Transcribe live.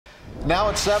Now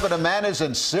at 7, a man is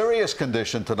in serious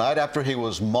condition tonight after he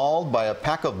was mauled by a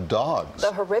pack of dogs.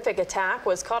 The horrific attack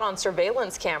was caught on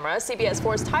surveillance camera. CBS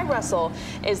 4's Ty Russell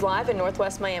is live in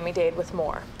Northwest Miami-Dade with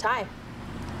more. Ty.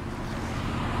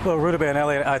 Well, Rudibe and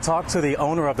Elliot, I talked to the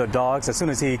owner of the dogs as soon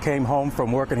as he came home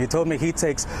from work, and he told me he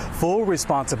takes full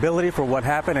responsibility for what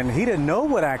happened, and he didn't know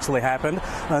what actually happened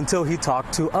until he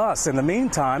talked to us. In the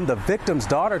meantime, the victim's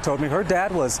daughter told me her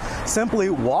dad was simply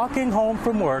walking home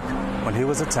from work when he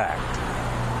was attacked.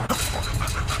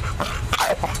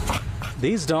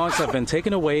 These dogs have been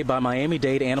taken away by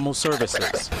Miami-Dade Animal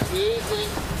Services.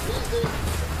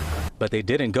 But they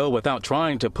didn't go without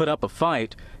trying to put up a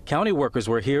fight. County workers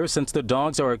were here since the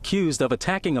dogs are accused of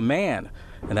attacking a man.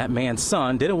 And that man's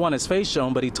son didn't want his face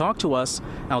shown, but he talked to us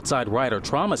outside Ryder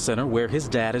Trauma Center where his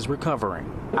dad is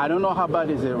recovering. I don't know how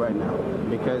bad is it right now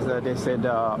because they said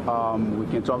we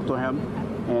can talk to him.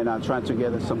 And I'm trying to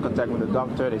get some contact with the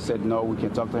doctor. They said, no, we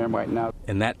can't talk to him right now.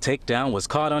 And that takedown was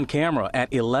caught on camera at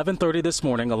 11:30 this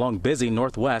morning along busy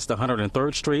Northwest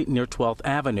 103rd Street near 12th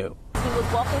Avenue. He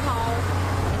was walking home,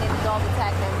 and then the dog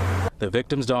attacked him. The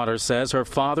victim's daughter says her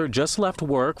father just left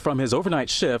work from his overnight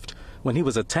shift when he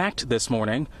was attacked this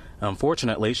morning.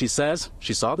 Unfortunately, she says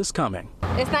she saw this coming.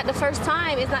 It's not the first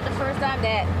time. It's not the first time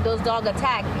that those dogs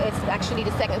attack. It's actually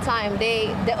the second time.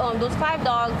 Those 5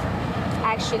 dogs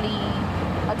actually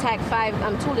attacked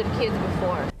 2 little kids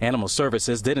before. Animal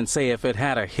Services didn't say if it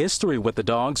had a history with the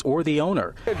dogs or the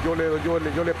owner.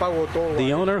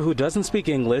 The owner, who doesn't speak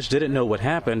English, didn't know what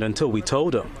happened until we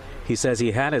told him. He says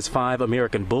he had his 5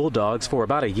 American bulldogs for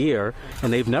about a year,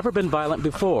 and they've never been violent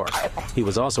before. He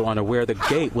was also unaware the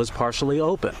gate was partially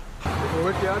open.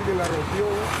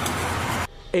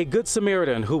 A Good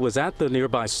Samaritan who was at the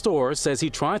nearby store says he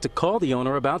tried to call the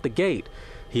owner about the gate.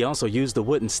 He also used the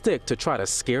wooden stick to try to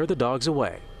scare the dogs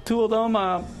away. 2 of them,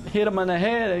 I hit them in the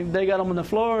head, and they got them on the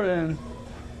floor,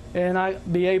 and I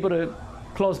be able to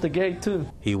close the gate too.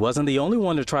 He wasn't the only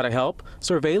one to try to help.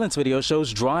 Surveillance video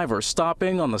shows drivers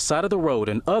stopping on the side of the road,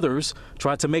 and others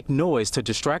tried to make noise to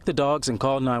distract the dogs and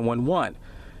call 911.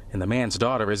 And the man's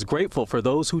daughter is grateful for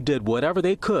those who did whatever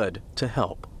they could to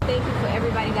help. Thank you for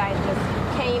everybody guys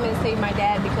just came and saved my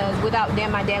dad, because without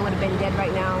them, my dad would have been dead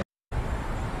right now.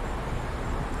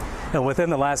 And within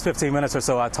the last 15 minutes or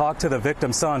so, I talked to the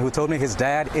victim's son, who told me his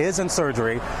dad is in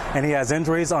surgery and he has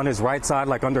injuries on his right side,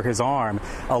 like under his arm,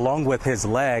 along with his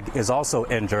leg is also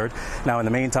injured. Now, in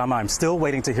the meantime, I'm still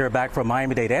waiting to hear back from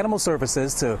Miami-Dade Animal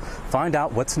Services to find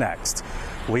out what's next.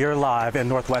 We are live in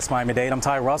Northwest Miami-Dade. I'm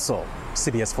Ty Russell,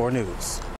 CBS 4 News.